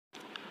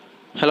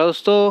Hello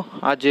दोस्तों,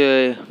 आज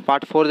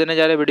part 4 देने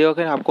जा रहे वीडियो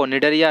के। आपको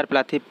निडरिया और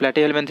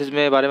प्लेटीहेलमिन्थेस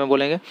में बारे में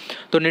बोलेंगे।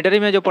 तो निडरी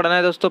में जो पढ़ना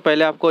है दोस्तों,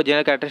 पहले आपको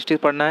जनरल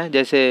कैरेक्टरिस्टिक्स पढ़ना है,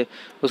 जैसे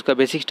उसका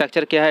बेसिक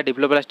स्ट्रक्चर क्या है,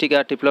 डिप्लोब्लास्टिक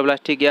या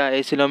ट्रिप्लोब्लास्टिक या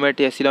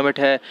एसिलोमेट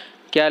है,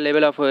 क्या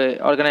लेवल ऑफ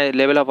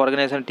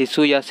ऑर्गेनाइजेशन,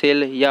 टिश्यू या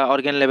सेल या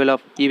ऑर्गेन लेवल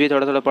ऑफ, ये भी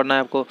थोड़ा थोड़ा पढ़ना है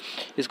आपको।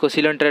 इसको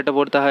सिलेंट्रेटर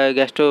बोलता है,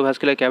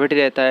 गैस्ट्रोवास्कुलर कैविटी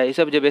रहता है, ये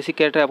सब जो बेसिक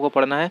कैरेक्टर आपको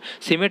पढ़ना है।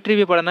 सिमेट्री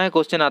भी पढ़ना है,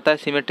 क्वेश्चन आता है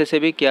सिमेट्री से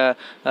भी, क्या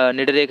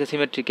निडरिया की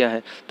सिमेट्री क्या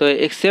है। तो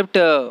एक्सेप्ट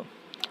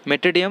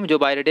मेट्रिडियम जो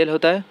बायरेडियल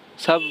होता है,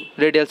 सब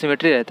रेडियल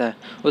सिमेट्री रहता है।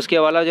 उसके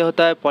अलावा जो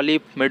होता है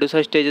पॉलिप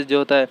मेडुसा स्टेजेस जो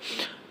होता है,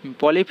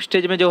 पॉलिप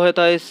स्टेज में जो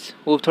होता है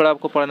वो थोड़ा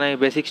आपको पढ़ना है।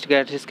 बेसिक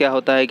कैरेक्टरिस्टिक्स क्या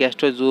होता है,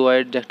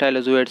 गैस्ट्रोजूआइड,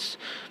 डेक्टाइलोजूइड्स,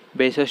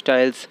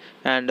 बेसोस्टाइल्स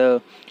एंड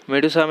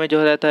मेडुसा में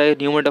जो रहता है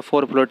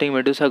न्यूमेटोफोर, फ्लोटिंग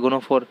मेडुसा,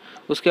 गोनोफोर।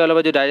 उसके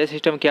अलावा जो डाइजेस्ट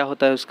सिस्टम क्या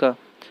होता है उसका,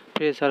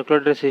 फिर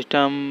सर्कुलेटरी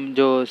सिस्टम,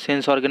 जो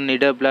सेंस ऑर्गन,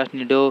 नीडर ब्लास्ट,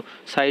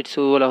 निडोसाइट्स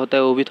वाला होता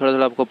है, वो भी थोड़ा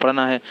थोड़ा आपको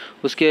पढ़ना है।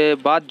 उसके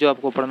बाद जो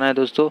आपको पढ़ना है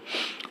दोस्तों,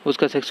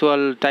 उसका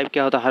सेक्सुअल टाइप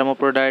क्या होता है,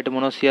 हार्माफ्रोडाइट,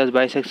 मोनोसियस,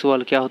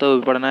 बाइसेक्सुअल क्या होता है वो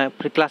भी पढ़ना है।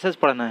 फिर क्लासेस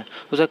पढ़ना है,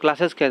 उसका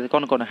क्लासेस क्या है,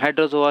 कौन कौन है,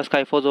 हाइड्रोजोआ,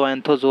 स्काइफोजोआ,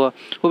 एंथोजोआ,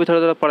 वो भी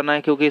थोड़ा थोड़ा पढ़ना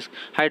है। क्योंकि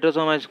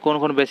हाइड्रोजोआ में कौन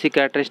कौन बेसिक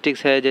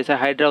कैरेक्टरिस्टिक्स है, जैसे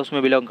हाइड्रा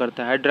उसमें बिलोंग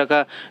करता है, हाइड्रा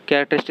का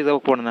कैरेक्टरिस्टिक्स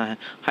आपको पढ़ना है।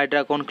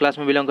 हाइड्रा कौन क्लास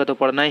में बिलोंग करता है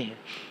तो पढ़ना ही है।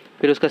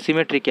 फिर उसका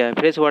सिमेट्री क्या है,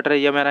 फ्रेश वाटर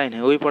या मैराइन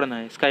है, वो भी पढ़ना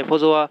है।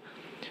 स्काइफोजोआ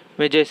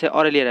में जैसे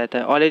ऑरेलिया रहता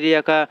है,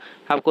 ऑरेलिया का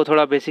आपको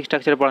थोड़ा बेसिक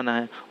स्ट्रक्चर पढ़ना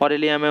है।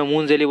 ऑरेलिया में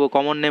मून जेली, वो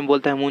कॉमन नेम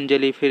बोलता है मून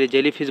जेली, फिर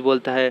जेली फिश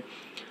बोलता है।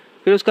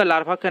 फिर उसका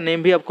लार्वा का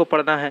नेम भी आपको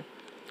पढ़ना है।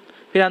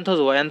 फिर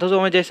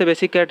एंथोजोआ में जैसे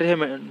बेसिक कैरेक्टर है,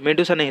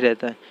 मेडुसा नहीं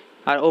रहता है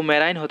और वो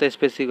मैराइन होता है,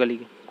 स्पेसिफिकली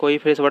कोई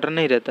फ्रेश वाटर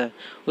नहीं रहता है।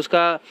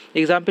 उसका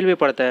एग्जाम्पल भी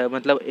पढ़ता है,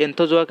 मतलब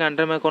एंथोजोआ के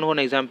अंडर में कौन कौन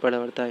एग्जाम्पल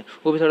पढ़ता है,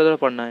 वो भी थोड़ा थोड़ा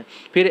पढ़ना है।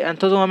 फिर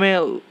एंथोजोआ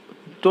में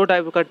 2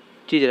 टाइप का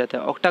चीज़ रहता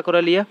है,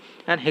 ऑक्टाकोरेलिया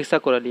एंड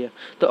हेक्साकोरेलिया।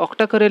 तो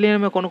ऑक्टाकोरेलिया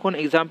में कौन कौन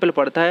एग्जाम्पल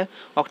पढ़ता है,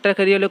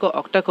 ऑक्टाकोरेलिया को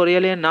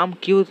ऑक्टाकोरेलिया नाम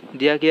क्यों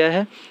दिया गया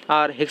है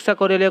और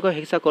हेक्साकोरेलिया को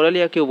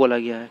हेक्साकोरेलिया क्यों बोला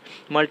गया है।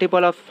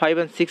 मल्टीपल ऑफ 5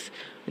 और 6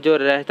 जो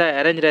रहता है,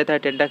 अरेंज रहता है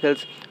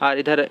टेंटाकल्स, और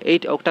इधर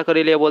 8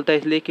 ऑक्टाकोरेलिया बोलता है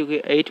इसलिए क्योंकि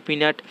 8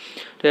 peanut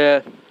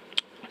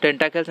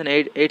tentacles and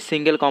 8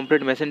 single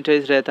complete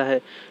मेसेंटरीज रहता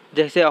है।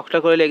 जैसे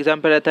ऑक्टाकोरेलिया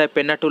एग्जाम्पल रहता है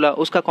पेनाटुला,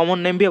 उसका कॉमन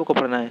नेम भी आपको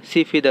पढ़ना है,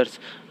 सी फीदर्स।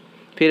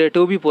 फिर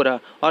टूबीपोरा,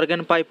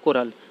 ऑर्गन पाइप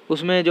कोरल,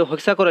 उसमें जो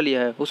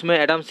हेक्साकोरेलिया है उसमें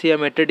एडम्सिया,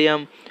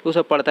 मेट्रिडियम, वो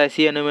सब पढ़ता है।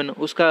 सी एनोमेन,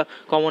 उसका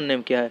कॉमन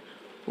नेम क्या है।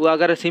 वो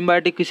अगर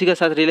सिम्बायोटिक किसी के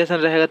साथ रिलेशन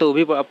रहेगा तो वो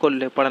भी आपको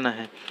पढ़ना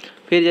है।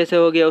 फिर जैसे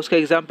हो गया उसका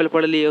एग्जाम्पल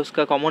पढ़ लिए,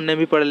 उसका कॉमन नेम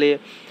भी पढ़ लिए।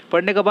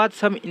 पढ़ने के बाद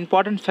सब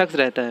इंपॉर्टेंट फैक्ट्स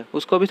रहता है,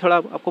 उसको भी थोड़ा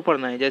आपको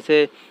पढ़ना है।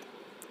 जैसे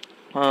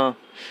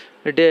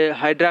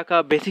हाइड्रा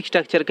का बेसिक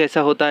स्ट्रक्चर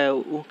कैसा होता है,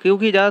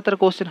 क्योंकि ज़्यादातर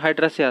क्वेश्चन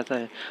हाइड्रा से आता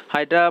है।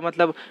 हाइड्रा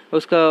मतलब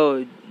उसका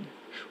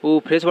वो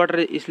फ्रेश वाटर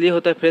इसलिए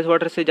होता है, फ्रेश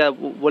वाटर से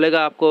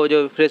बोलेगा आपको,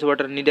 जो फ्रेश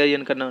वाटर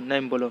निडरियन का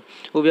नेम बोलो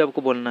वो भी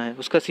आपको बोलना है।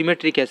 उसका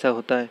सिमेट्री कैसा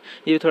होता है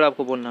ये भी थोड़ा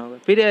आपको बोलना होगा।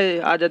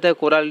 फिर आ जाता है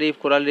कोरल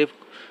रीफ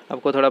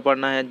आपको थोड़ा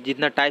पढ़ना है,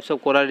 जितना टाइप्स ऑफ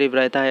कोरल रीफ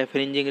रहता है,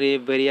 fringing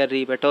reef, barrier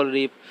reef, atoll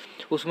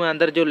reef. उसमें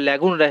अंदर जो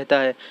लैगून रहता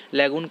है,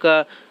 लैगून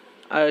का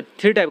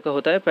 3 टाइप का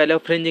होता है। पहले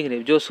फ्रिंजिंग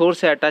रीफ जो शोर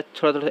से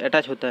थोड़ा थोड़ा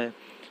अटैच होता है,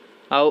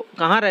 और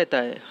कहाँ रहता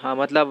है, हाँ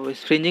मतलब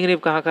फ्रिंजिंग रीफ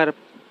कहाँ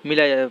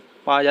कहाँ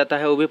पाया जाता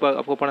है वो भी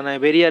आपको पढ़ना है।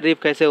 बैरियर रीफ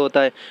कैसे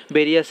होता है,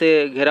 बैरियर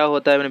से घिरा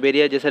होता है, मैंने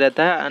बैरियर जैसे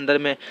रहता है, अंदर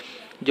में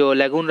जो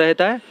लैगून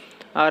रहता है,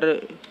 और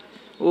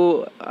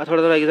वो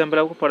थोड़ा थोड़ा एग्जाम्पल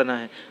आपको पढ़ना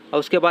है। और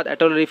उसके बाद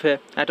एटोल रीफ है,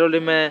 एटोल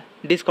रीफ में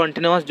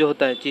डिसकॉन्टिन्यूअस जो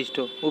होता है चीज़,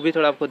 तो वो भी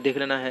थोड़ा आपको देख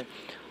लेना है।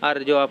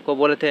 और जो आपको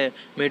बोले थे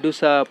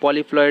मेडुसा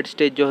पॉलीफ्लॉइड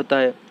स्टेज जो होता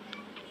है,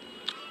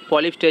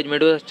 पॉलिप स्टेज,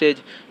 मेडुसा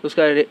स्टेज,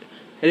 उसका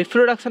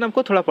रिप्रोडक्शन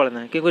आपको थोड़ा पढ़ना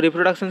है, क्योंकि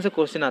रिप्रोडक्शन से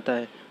क्वेश्चन आता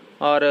है।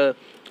 और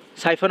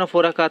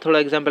साइफोनोफोरा का थोड़ा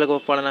एग्जाम्पल को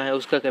पढ़ना है,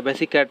 उसका क्या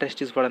बेसिक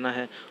कैरेक्टरिस्टिक्स पढ़ना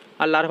है।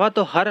 और लार्वा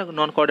तो हर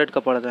नॉन कॉर्डेट का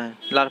पढ़ना है,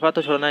 लार्वा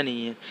तो छोड़ना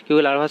नहीं है,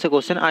 क्योंकि लार्वा से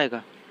क्वेश्चन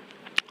आएगा,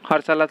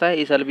 हर साल आता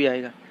है, इस साल भी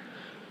आएगा।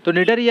 तो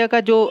निडरिया का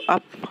जो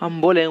आप हम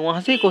बोले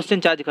वहाँ से ही क्वेश्चन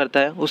चार्ज करता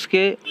है,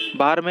 उसके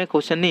बाहर में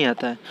क्वेश्चन नहीं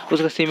आता है।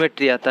 उसका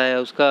सिमेट्री आता है,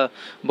 उसका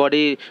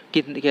बॉडी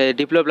कितनी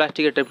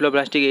डिप्लोब्लास्टिक है,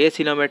 ट्रिप्लोब्लास्टिक है,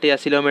 एसिलोमेट या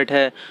सिलोमेट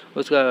है,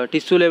 उसका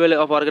टिश्यू लेवल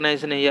ऑफ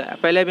ऑर्गेनाइजेशन है, या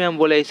पहले भी हम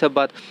बोले ये सब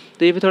बात।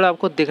 तो ये भी थोड़ा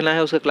आपको देखना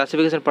है, उसका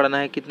क्लासिफिकेशन पढ़ना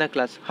है, कितना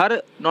क्लास,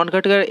 हर नॉन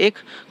कट का एक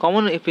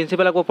कॉमन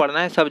प्रिंसिपल आपको पढ़ना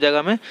है सब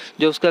जगह में,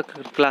 जो उसका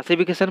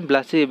क्लासिफिकेशन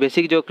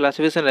बेसिक जो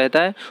क्लासिफिकेशन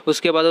रहता है,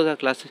 उसके बाद उसका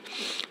क्लास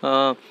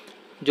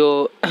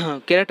जो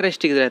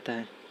कैरेक्टरिस्टिक्स रहता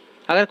है।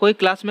 अगर कोई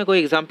क्लास में कोई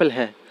एग्जाम्पल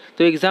है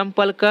तो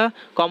एग्जाम्पल का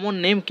कॉमन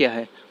नेम क्या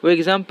है, वो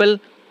एग्जाम्पल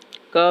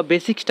का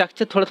बेसिक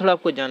स्ट्रक्चर थोड़ा थोड़ा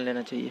आपको जान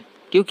लेना चाहिए,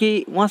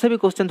 क्योंकि वहाँ से भी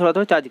क्वेश्चन थोड़ा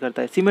थोड़ा चार्ज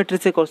करता है। सिमेट्री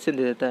से क्वेश्चन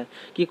दे देता है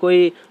कि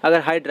कोई अगर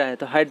हाइड्रा है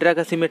तो हाइड्रा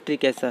का सिमेट्री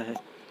कैसा है।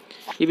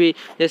 ये भी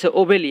जैसे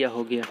ओबेलिया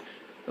हो गया,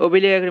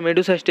 ओबेलिया अगर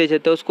मेडुसा स्टेज है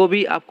तो उसको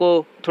भी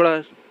आपको थोड़ा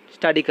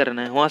स्टडी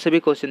करना है, वहाँ से भी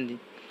क्वेश्चन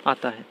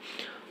आता है।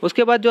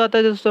 उसके बाद जो आता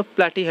है दोस्तों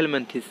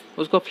प्लेटीहेलमिन्थेस,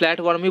 उसको फ्लैट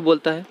वर्म भी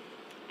बोलता है।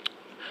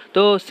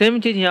 तो सेम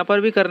चीज़ यहाँ पर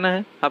भी करना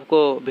है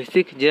आपको,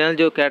 बेसिक जनरल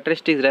जो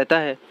कैरेक्टरिस्टिक्स रहता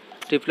है,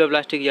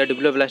 ट्रिप्लोब्लास्टिक या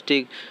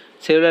डिप्लोब्लास्टिक,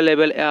 सेलुलर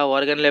लेवल या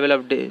ऑर्गन लेवल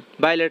ऑफ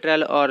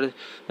बायलैटरल और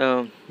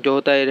जो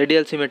होता है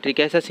रेडियल सिमेट्री,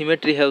 कैसा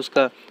सिमेट्री है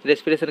उसका,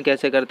 रेस्पिरेशन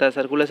कैसे करता है,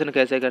 सर्कुलेशन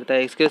कैसे करता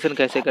है, एक्सक्रीशन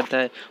कैसे करता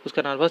है,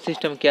 उसका नर्वस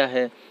सिस्टम क्या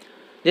है।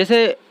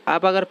 जैसे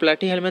आप अगर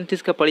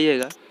प्लैटीहेल्मिन्थेस का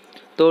पढ़िएगा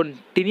तो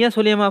टीनिया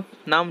सोलियम आप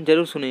नाम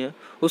जरूर सुनिए,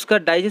 उसका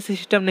डाइजेस्टिव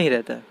सिस्टम नहीं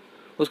रहता है,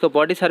 उसका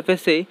बॉडी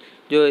सरफेस से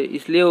जो,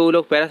 इसलिए वो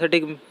लोग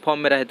पैरासिटिक फॉर्म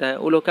में रहता है,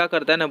 वो लोग क्या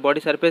करता है ना, बॉडी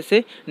सरफेस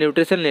से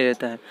न्यूट्रिशन ले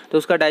लेता है, तो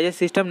उसका डाइजेस्ट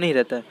सिस्टम नहीं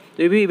रहता है।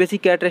 तो ये भी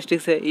बेसिक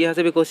कैरेक्टरिस्टिक्स है, यहाँ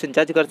से भी क्वेश्चन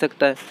जज कर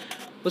सकता है।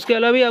 उसके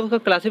अलावा भी आपका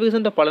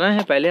क्लासिफिकेशन तो पढ़ना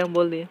है, पहले हम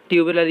बोल दिए,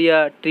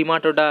 ट्यूबुलरिया,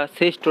 ट्रीमाटोडा,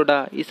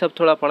 सेस्टोडा, ये सब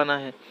थोड़ा पढ़ना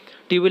है।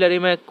 ट्यूबुलरी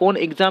में कौन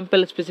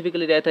एग्जाम्पल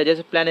स्पेसिफिकली रहता है,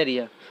 जैसे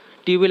प्लानेरिया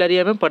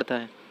ट्यूबुलरिया में पढ़ता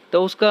है,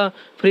 तो उसका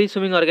फ्री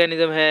स्विमिंग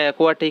ऑर्गेनिज्म है,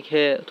 एक्वाटिक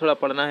है, थोड़ा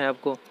पढ़ना है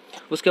आपको।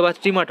 उसके बाद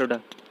ट्रीमाटोडा,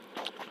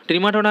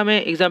 ट्रीमाटोडा में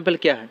एग्जाम्पल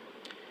क्या है,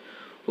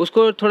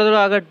 उसको थोड़ा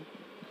थोड़ा अगर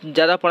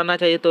ज़्यादा पढ़ना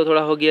चाहिए तो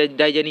थोड़ा हो गया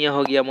डाइजेनिया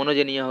हो गया,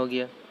 मोनोजेनिया हो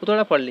गया, वो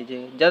थोड़ा पढ़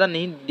लीजिए, ज़्यादा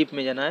नहीं डीप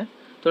में जाना है,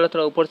 थोड़ा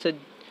थोड़ा ऊपर से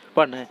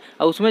पढ़ना है।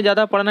 और उसमें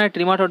ज़्यादा पढ़ना है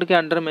ट्रीमाटोड के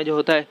अंडर में जो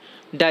होता है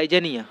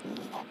डाइजेनिया,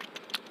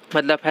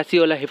 मतलब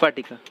फैसियोला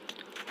हेपाटिका,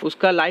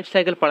 उसका लाइफ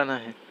साइकिल पढ़ना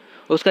है।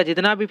 उसका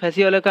जितना भी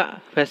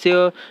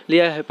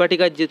फैसियोलिया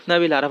हेपाटिका जितना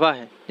भी लार्वा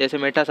है, जैसे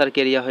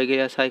मेटासर्केरिया हो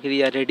गया,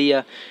 साइक्रिया,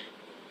 रेडिया,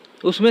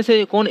 उसमें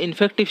से कौन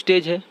इन्फेक्टिव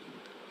स्टेज है,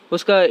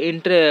 उसका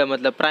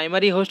मतलब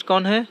प्राइमरी होस्ट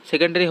कौन है,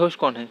 सेकेंडरी होस्ट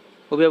कौन है,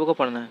 वो भी आपको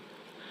पढ़ना है।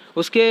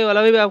 उसके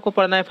अलावा भी आपको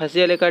पढ़ना है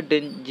फैसियोले का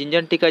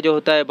जिंजेंटिका जो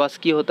होता है,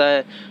 बस्की होता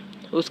है,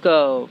 उसका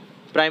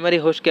प्राइमरी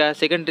होस्ट क्या है,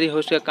 सेकेंडरी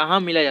होस्ट क्या, कहाँ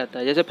मिला जाता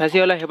है। जैसे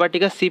फैसियोला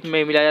हेपाटिका सीप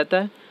में मिला जाता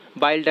है,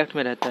 बाइल डक्ट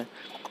में रहता है।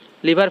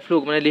 लिवर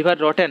फ्लूक मैंने लिवर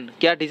रोटेन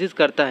क्या डिजीज़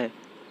करता है,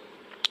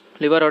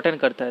 लिवर रोटेन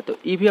करता है, तो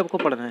ये भी आपको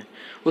पढ़ना है।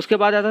 उसके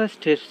बाद आता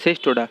है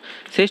सेस्टोडा,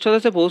 सेस्टोडा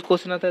से बहुत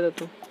क्वेश्चन आता है,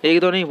 तो एक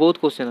दो नहीं बहुत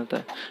क्वेश्चन आता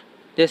है।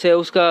 जैसे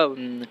उसका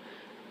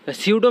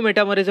स्यूडो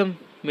मेटामोरिज्म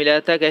मिला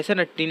जाता है, कैसे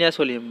ना टीनिया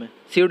सोलियम में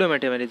स्यूडो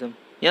मेटामोरिज्म,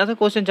 यहाँ से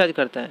क्वेश्चन चार्ज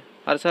करता है,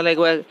 हर साल एक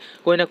बार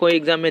कोई ना कोई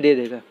एग्जाम में दे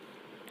देगा।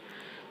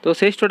 तो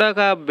सेस्टोडा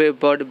का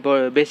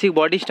बेसिक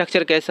बॉडी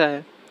स्ट्रक्चर कैसा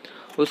है,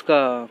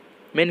 उसका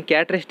मेन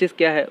कैरेक्टरिस्टिक्स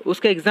क्या है,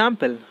 उसका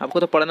एग्जाम्पल आपको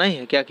तो पढ़ना ही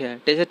है क्या क्या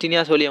है। जैसे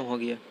टीनिया सोलियम हो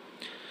गया,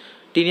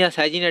 टीनिया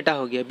साइजिनेटा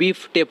हो गया,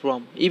 बीफ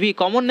टेपवर्म, ये भी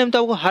कॉमन नेम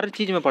तो आपको हर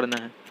चीज़ में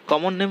पढ़ना है,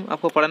 कॉमन नेम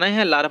आपको पढ़ना ही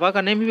है, लार्वा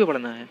का नेम भी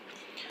पढ़ना है।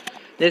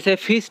 जैसे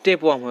फिश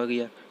टेपवर्म हो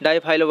गया,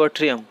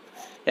 डाइफाइलोबैक्टीरियम,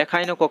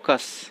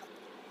 एखाइनोकोकस,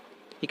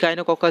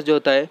 इकाइनोकोकस जो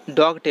होता है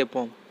डॉग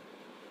टेपवर्म।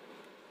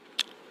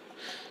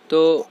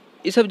 तो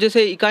ये सब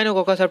जैसे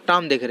इकाइनोकोकस आप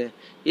टर्म देख रहे हैं,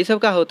 ये सब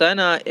का होता है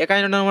ना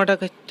एकाइनोडर्माटा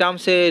के टर्म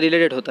से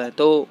रिलेटेड होता है।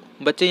 तो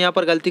बच्चे यहाँ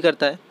पर गलती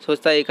करता है,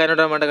 सोचता है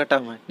एकाइनोडर्माटा का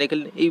टर्म है,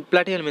 लेकिन ये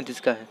प्लैटीहेल्मिन्थेस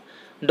का है,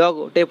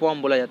 डॉग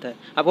टेपवर्म बोला जाता है।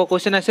 आपको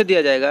क्वेश्चन ऐसे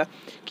दिया जाएगा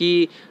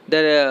कि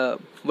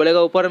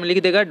बोलेगा, ऊपर में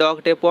लिख देगा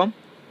dog tapeworm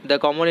the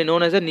commonly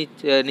known as,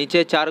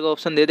 नीचे 4 का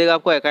ऑप्शन दे देगा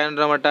आपको,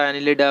 एकाइनोडर्माटा,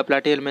 एनिलिडा,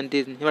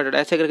 प्लैटीहेल्मिन्थेस,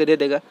 ऐसे करके दे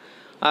देगा।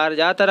 और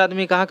ज़्यादातर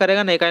आदमी कहाँ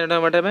करेगा ना,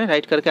 एकाइनोडर्माटा में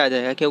राइट करके आ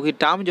जाएगा, क्योंकि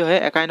टर्म जो है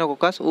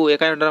एकाइनोकोकस वो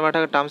एकाइनोडर्माटा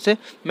का टर्म से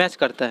मैच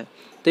करता है।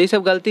 तो ये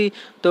सब गलती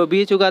तो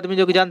बीच का आदमी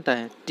जो कि जानता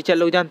है, टीचर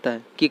लोग जानता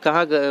है कि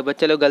कहाँ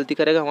बच्चा लोग गलती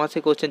करेगा, वहाँ से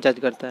क्वेश्चन जज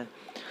करता है।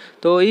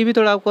 तो ये भी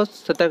थोड़ा आपको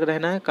सतर्क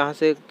रहना है, कहाँ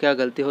से क्या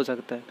गलती हो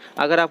सकता है।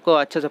 अगर आपको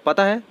अच्छे से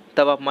पता है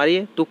तब आप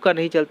मारिए, तुक्का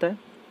नहीं चलता है,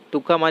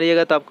 तुक्का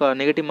मारिएगा तो आपका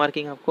नेगेटिव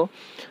मार्किंग आपको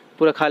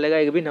पूरा खा लेगा,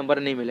 एक भी नंबर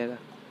नहीं मिलेगा,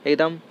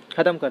 एकदम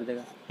ख़त्म कर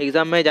देगा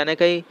एग्ज़ाम में जाने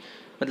का ही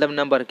मतलब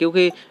नंबर।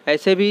 क्योंकि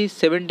ऐसे भी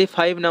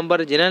 75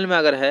 नंबर जनरल में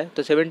अगर है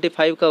तो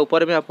 75 का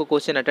ऊपर में आपको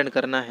क्वेश्चन अटेंड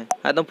करना है,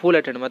 एकदम फुल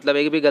अटेंड, मतलब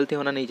एक भी गलती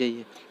होना नहीं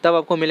चाहिए, तब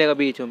आपको मिलेगा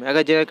बीच में,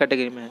 अगर जनरल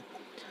कैटेगरी में है।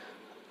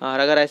 और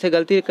अगर ऐसे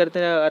गलती करते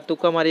हैं और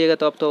तुक्का मारिएगा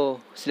तो अब तो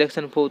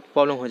सिलेक्शन बहुत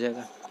प्रॉब्लम हो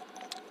जाएगा।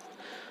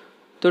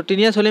 तो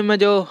टीनिया सोलियम में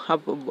जो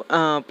आप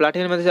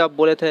प्लैटीहेल्मिन्थेस आप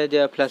बोले थे,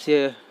 जो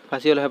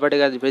फैसियोला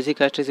हेपाटिका बेसिक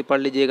कैरेक्टरिस्टिक्स पढ़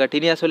लीजिएगा,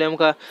 टीनिया सोलियम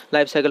का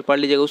लाइफ साइकिल पढ़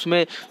लीजिएगा।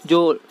 उसमें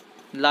जो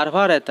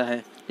लार्वा रहता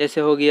है,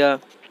 जैसे हो गया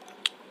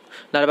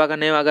लार्वा का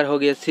नेम अगर हो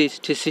गया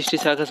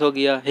सिस्टिसार्कस हो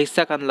गया,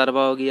 हेक्साकान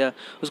लार्वा हो गया,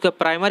 उसका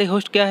प्राइमरी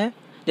होस्ट क्या है।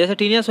 जैसे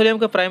टीनिया सोलियम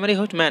का प्राइमरी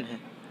होस्ट मैन है,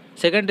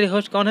 सेकेंडरी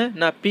होस्ट कौन है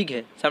ना, पिग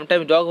है,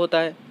 समटाइम डॉग होता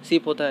है,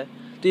 सीप होता है।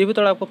 तो ये भी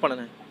थोड़ा आपको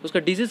पढ़ना है, उसका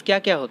डिजीज़ क्या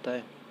क्या होता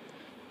है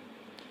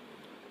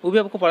वो भी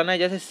आपको पढ़ना है।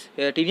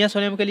 जैसे टीनिया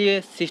सोलियम के लिए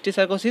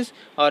सिस्टिसार्कोसिस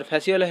और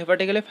फैसियोला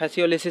हेपाटिका के लिए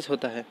फैसियोलिसिस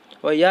होता है,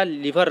 और या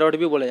लिवर रॉड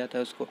भी बोला जाता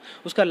है उसको,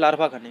 उसका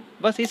लार्वा का नेम।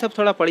 बस ये सब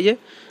थोड़ा पढ़िए,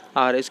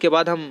 और इसके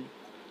बाद हम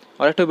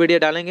और एक वीडियो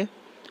डालेंगे,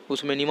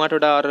 उसमें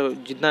नीमाटोडा और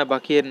जितना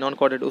बाकी है नॉन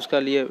कोऑर्डिनेट उसका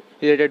लिए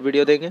रिलेटेड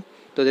वीडियो देंगे।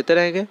 तो देते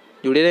रहेंगे,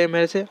 जुड़े रहे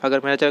मेरे से। अगर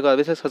मेरा चैनल को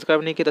अभी तक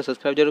सब्सक्राइब नहीं किया तो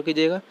सब्सक्राइब जरूर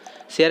कीजिएगा,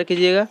 शेयर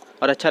कीजिएगा,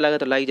 और अच्छा लगा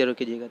तो लाइक जरूर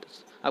कीजिएगा। तो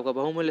आपका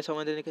बहुमूल्य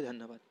समय देने के लिए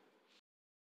धन्यवाद।